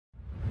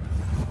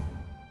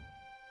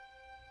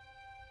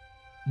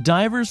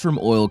Divers from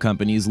oil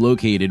companies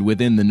located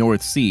within the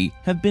North Sea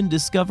have been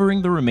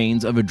discovering the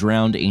remains of a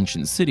drowned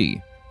ancient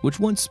city, which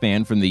once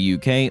spanned from the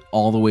UK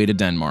all the way to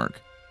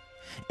Denmark.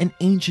 An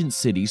ancient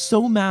city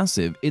so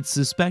massive its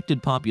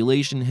suspected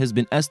population has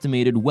been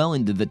estimated well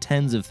into the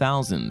tens of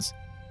thousands.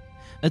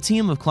 A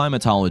team of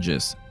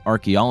climatologists,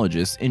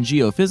 archaeologists, and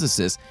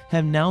geophysicists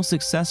have now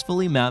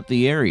successfully mapped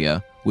the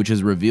area, which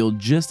has revealed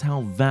just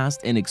how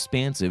vast and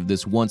expansive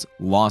this once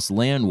lost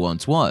land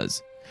once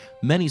was.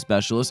 Many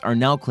specialists are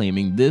now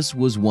claiming this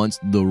was once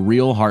the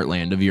real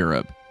heartland of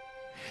Europe.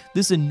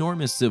 This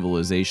enormous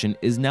civilization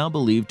is now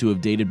believed to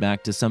have dated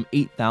back to some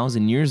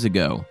 8,000 years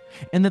ago,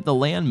 and that the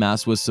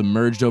landmass was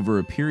submerged over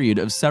a period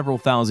of several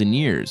thousand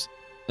years,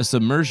 a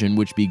submersion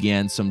which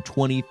began some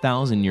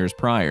 20,000 years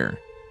prior.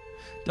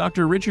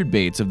 Dr. Richard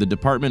Bates of the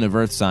Department of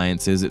Earth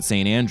Sciences at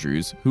St.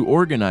 Andrews, who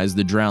organized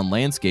the Drowned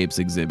Landscapes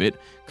exhibit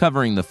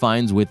covering the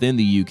finds within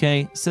the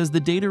UK, says the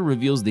data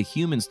reveals the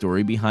human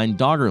story behind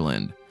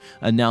Doggerland,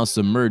 a now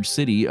submerged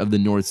city of the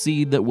North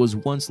Sea that was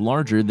once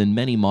larger than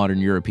many modern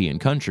European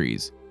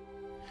countries.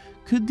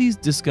 Could these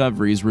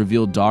discoveries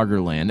reveal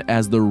Doggerland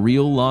as the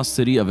real lost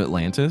city of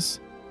Atlantis?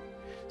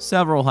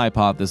 Several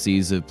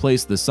hypotheses have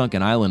placed the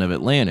sunken island of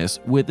Atlantis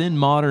within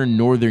modern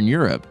northern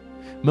Europe.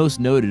 Most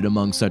noted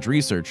among such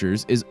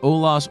researchers is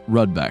Olaus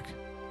Rudbeck,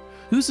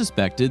 who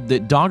suspected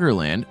that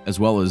Doggerland, as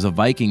well as a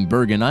Viking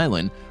Bergen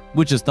island,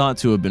 which is thought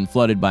to have been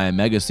flooded by a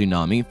mega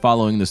tsunami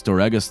following the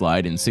Storegga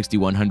slide in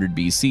 6100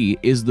 BC,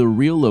 is the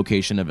real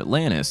location of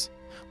Atlantis,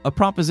 a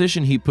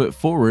proposition he put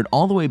forward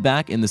all the way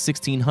back in the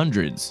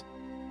 1600s.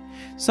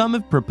 Some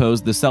have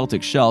proposed the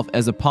Celtic Shelf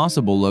as a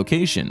possible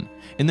location,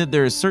 and that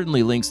there is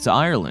certainly links to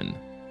Ireland.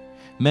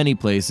 Many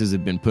places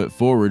have been put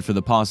forward for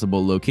the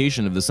possible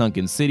location of the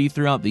sunken city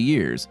throughout the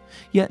years,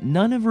 yet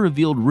none have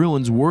revealed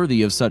ruins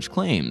worthy of such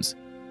claims,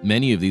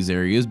 many of these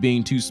areas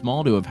being too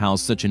small to have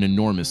housed such an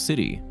enormous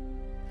city.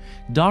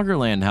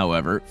 Doggerland,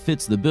 however,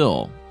 fits the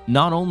bill.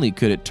 Not only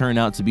could it turn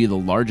out to be the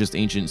largest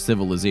ancient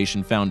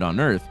civilization found on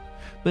Earth,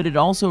 but it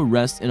also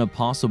rests in a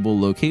possible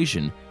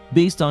location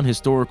based on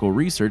historical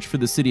research for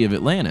the city of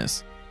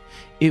Atlantis.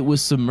 It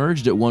was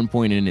submerged at one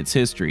point in its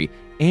history,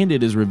 and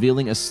it is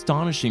revealing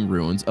astonishing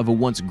ruins of a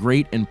once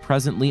great and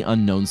presently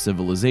unknown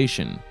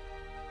civilization.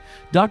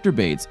 Dr.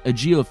 Bates, a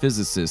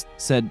geophysicist,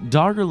 said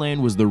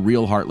Doggerland was the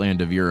real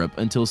heartland of Europe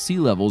until sea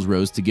levels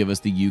rose to give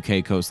us the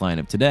UK coastline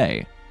of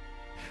today.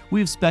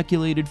 We've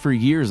speculated for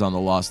years on the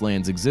lost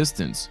land's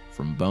existence,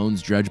 from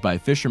bones dredged by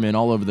fishermen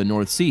all over the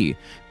North Sea,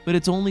 but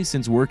it's only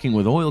since working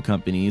with oil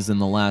companies in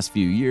the last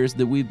few years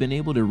that we've been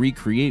able to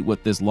recreate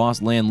what this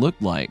lost land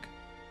looked like.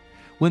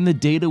 When the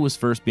data was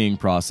first being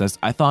processed,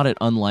 I thought it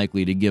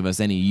unlikely to give us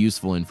any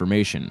useful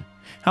information.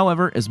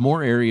 However, as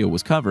more area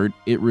was covered,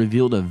 it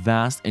revealed a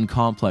vast and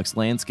complex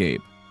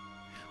landscape.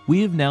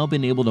 We have now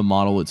been able to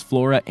model its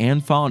flora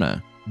and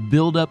fauna,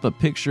 build up a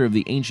picture of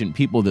the ancient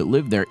people that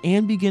lived there,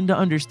 and begin to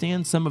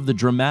understand some of the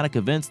dramatic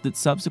events that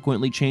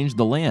subsequently changed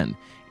the land,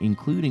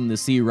 including the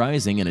sea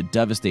rising and a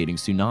devastating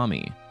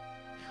tsunami.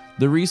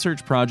 The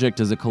research project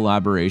is a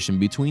collaboration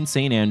between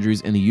St.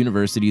 Andrews and the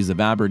universities of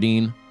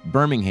Aberdeen,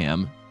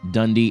 Birmingham,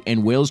 Dundee,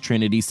 and Wales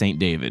Trinity St.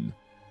 David.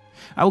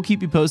 I will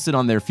keep you posted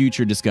on their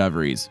future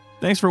discoveries.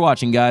 Thanks for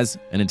watching, guys,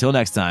 and until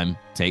next time,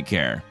 take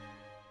care.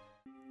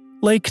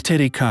 Lake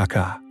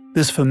Titicaca.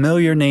 This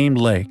familiar named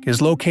lake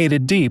is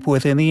located deep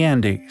within the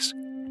Andes,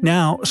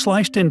 now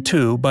sliced in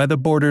two by the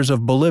borders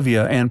of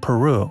Bolivia and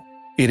Peru.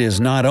 It is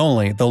not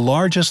only the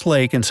largest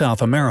lake in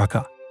South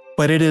America,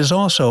 but it is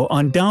also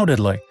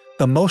undoubtedly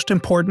the most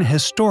important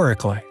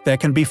historically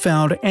that can be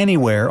found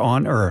anywhere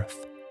on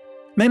Earth.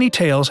 Many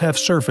tales have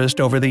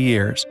surfaced over the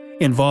years,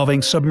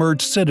 involving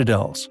submerged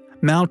citadels,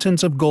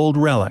 mountains of gold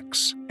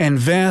relics, and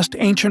vast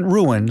ancient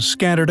ruins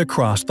scattered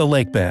across the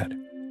lakebed.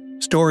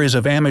 Stories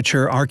of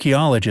amateur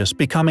archaeologists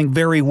becoming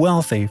very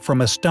wealthy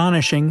from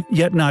astonishing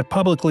yet not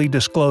publicly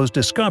disclosed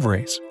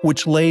discoveries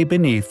which lay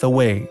beneath the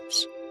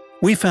waves.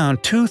 We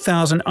found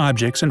 2,000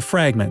 objects and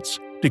fragments,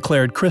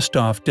 declared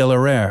Christophe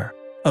Delareyre,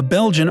 a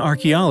Belgian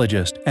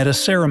archaeologist at a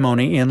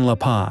ceremony in La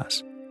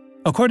Paz.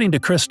 According to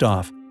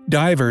Christophe,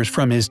 divers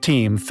from his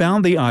team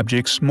found the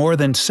objects more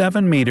than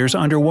 7 meters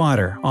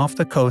underwater off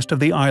the coast of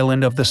the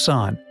island of the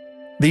Sun.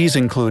 These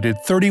included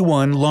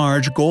 31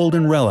 large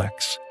golden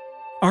relics.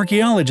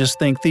 Archaeologists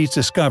think these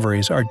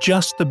discoveries are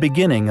just the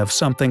beginning of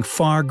something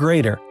far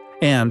greater,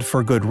 and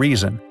for good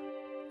reason.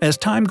 As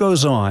time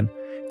goes on,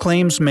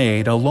 claims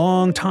made a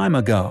long time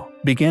ago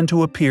begin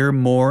to appear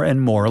more and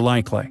more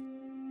likely.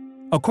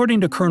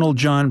 According to Colonel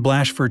John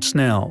Blashford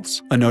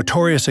Snells, a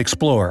notorious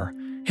explorer,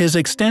 his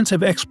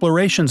extensive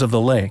explorations of the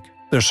lake,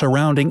 the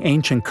surrounding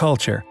ancient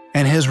culture,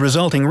 and his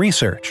resulting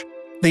research,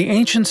 the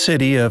ancient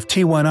city of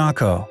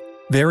Tiwanaku,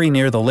 very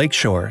near the lake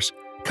shores,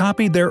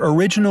 copied their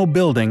original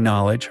building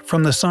knowledge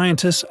from the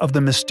scientists of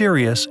the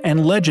mysterious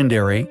and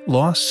legendary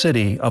lost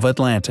city of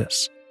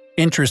Atlantis.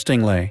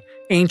 Interestingly,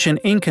 ancient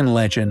Incan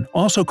legend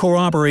also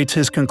corroborates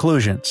his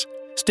conclusions,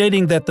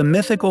 stating that the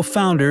mythical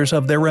founders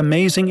of their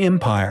amazing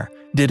empire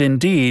did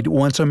indeed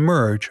once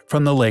emerge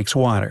from the lake's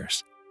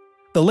waters.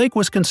 The lake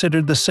was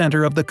considered the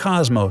center of the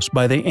cosmos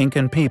by the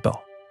Incan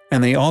people,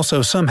 and they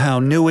also somehow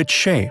knew its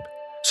shape,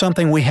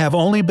 something we have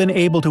only been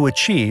able to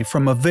achieve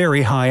from a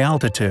very high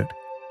altitude.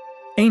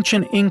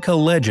 Ancient Inca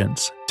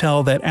legends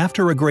tell that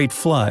after a great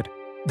flood,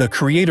 the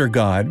creator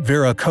god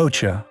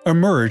Viracocha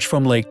emerged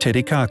from Lake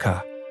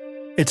Titicaca.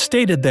 It's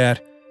stated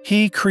that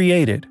he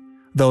created,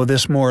 though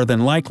this more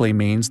than likely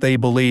means they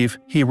believe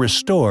he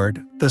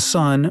restored, the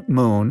sun,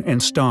 moon,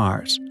 and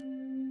stars.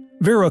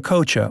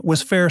 Viracocha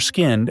was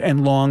fair-skinned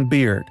and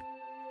long-bearded.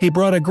 He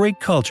brought a great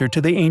culture to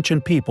the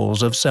ancient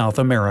peoples of South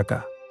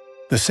America.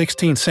 The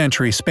 16th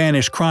century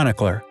Spanish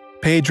chronicler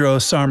Pedro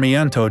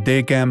Sarmiento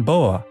de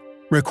Gamboa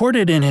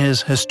recorded in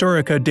his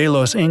Historia de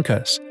los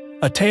Incas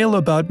a tale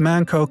about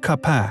Manco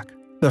Capac,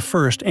 the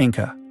first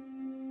Inca.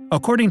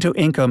 According to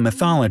Inca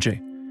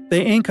mythology,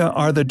 the Inca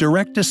are the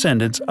direct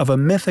descendants of a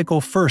mythical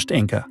first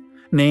Inca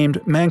named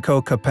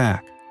Manco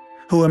Capac,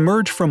 who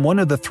emerged from one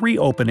of the three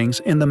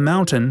openings in the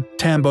mountain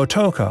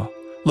Tambotoco,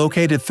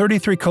 located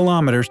 33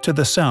 kilometers to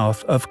the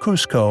south of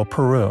Cusco,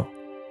 Peru.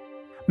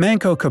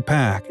 Manco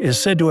Capac is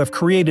said to have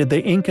created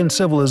the Incan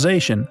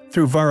civilization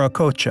through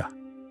Viracocha.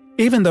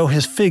 Even though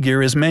his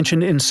figure is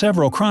mentioned in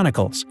several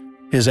chronicles,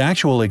 his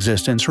actual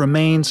existence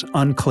remains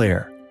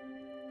unclear.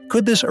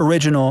 Could this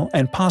original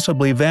and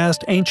possibly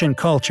vast ancient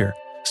culture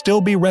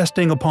still be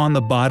resting upon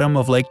the bottom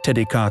of Lake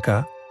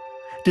Titicaca?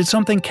 Did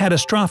something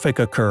catastrophic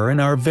occur in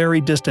our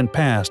very distant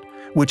past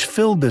which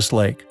filled this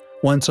lake,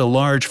 once a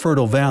large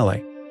fertile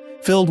valley,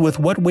 filled with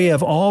what we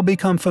have all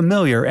become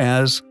familiar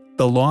as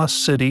the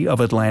lost city of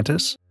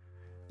Atlantis?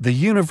 The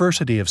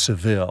University of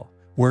Seville,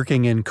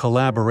 working in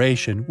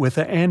collaboration with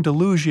the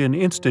Andalusian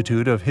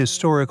Institute of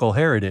Historical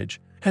Heritage,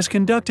 has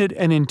conducted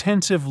an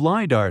intensive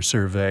LiDAR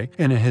survey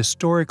in a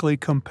historically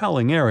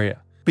compelling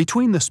area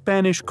between the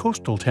Spanish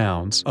coastal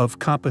towns of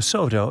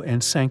Camposoto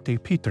and Sancti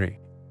Petri.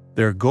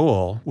 Their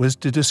goal was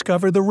to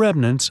discover the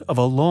remnants of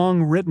a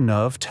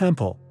long-written-of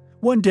temple,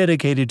 one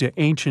dedicated to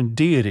ancient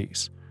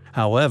deities.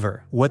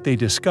 However, what they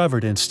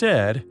discovered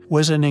instead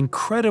was an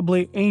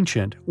incredibly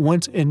ancient,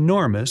 once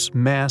enormous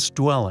mass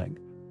dwelling,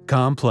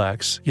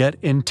 complex yet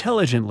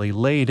intelligently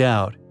laid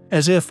out,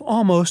 as if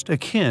almost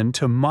akin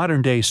to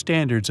modern-day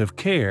standards of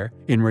care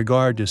in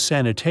regard to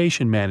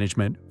sanitation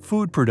management,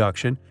 food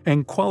production,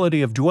 and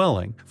quality of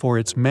dwelling for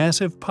its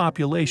massive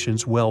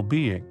population's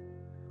well-being.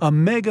 A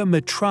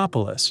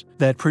mega-metropolis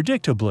that,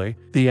 predictably,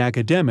 the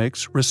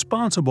academics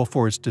responsible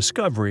for its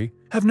discovery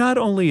have not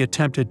only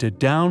attempted to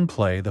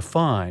downplay the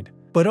find,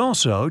 but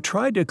also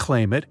tried to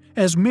claim it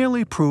as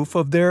merely proof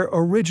of their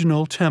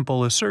original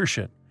temple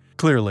assertion.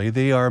 Clearly,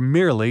 they are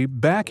merely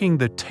backing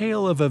the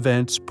tale of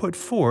events put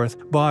forth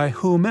by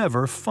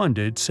whomever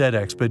funded said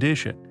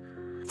expedition.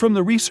 From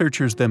the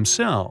researchers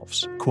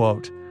themselves,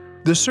 quote,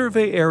 "The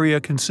survey area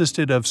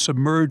consisted of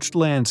submerged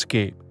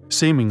landscape,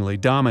 seemingly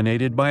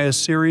dominated by a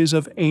series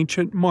of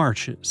ancient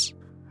marshes.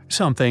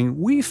 Something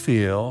we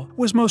feel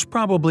was most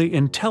probably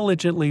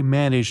intelligently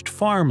managed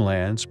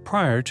farmlands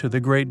prior to the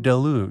Great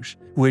Deluge,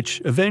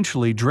 which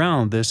eventually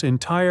drowned this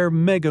entire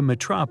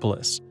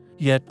mega-metropolis.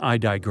 Yet I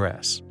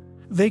digress."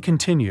 They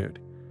continued,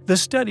 "The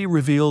study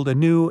revealed a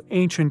new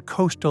ancient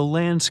coastal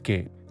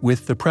landscape,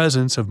 with the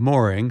presence of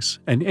moorings,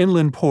 an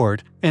inland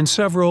port, and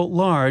several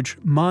large,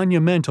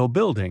 monumental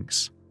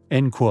buildings."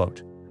 End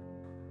quote.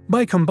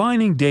 By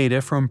combining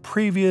data from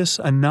previous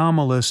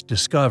anomalous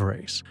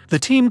discoveries, the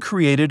team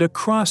created a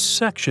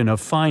cross-section of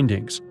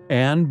findings,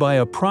 and by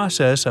a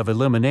process of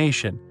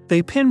elimination,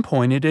 they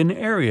pinpointed an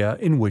area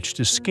in which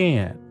to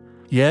scan.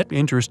 Yet,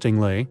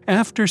 interestingly,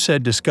 after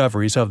said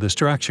discoveries of the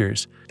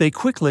structures, they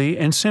quickly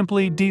and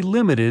simply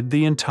delimited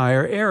the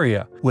entire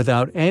area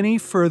without any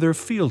further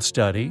field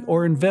study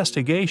or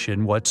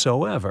investigation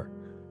whatsoever.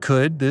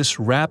 Could this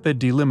rapid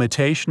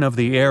delimitation of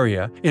the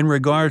area in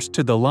regards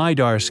to the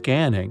LiDAR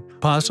scanning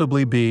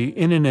possibly be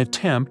in an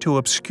attempt to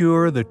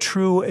obscure the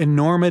true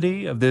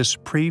enormity of this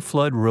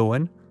pre-flood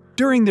ruin?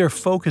 During their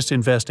focused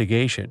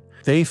investigation,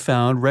 they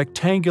found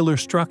rectangular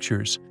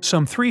structures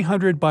some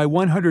 300 by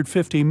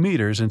 150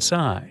 meters in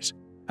size.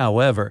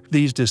 However,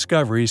 these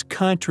discoveries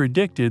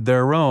contradicted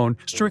their own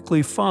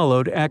strictly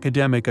followed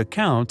academic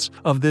accounts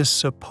of this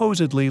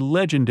supposedly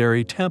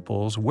legendary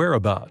temple's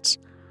whereabouts.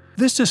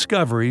 This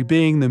discovery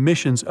being the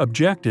mission's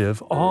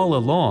objective all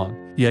along,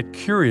 yet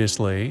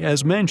curiously,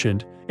 as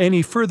mentioned,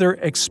 any further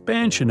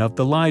expansion of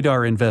the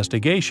LiDAR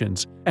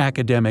investigations,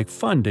 academic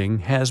funding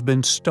has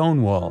been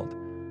stonewalled.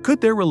 Could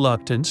their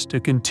reluctance to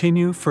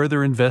continue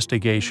further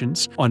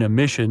investigations on a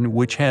mission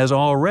which has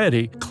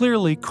already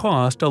clearly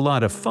cost a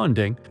lot of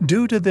funding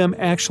due to them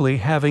actually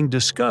having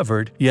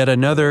discovered yet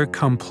another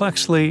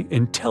complexly,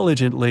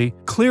 intelligently,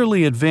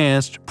 clearly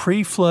advanced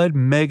pre-flood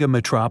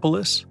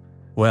mega-metropolis?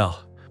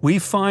 Well, we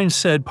find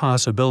said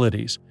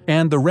possibilities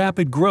and the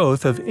rapid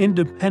growth of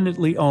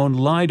independently owned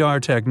LiDAR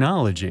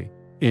technology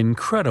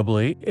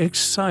incredibly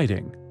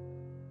exciting.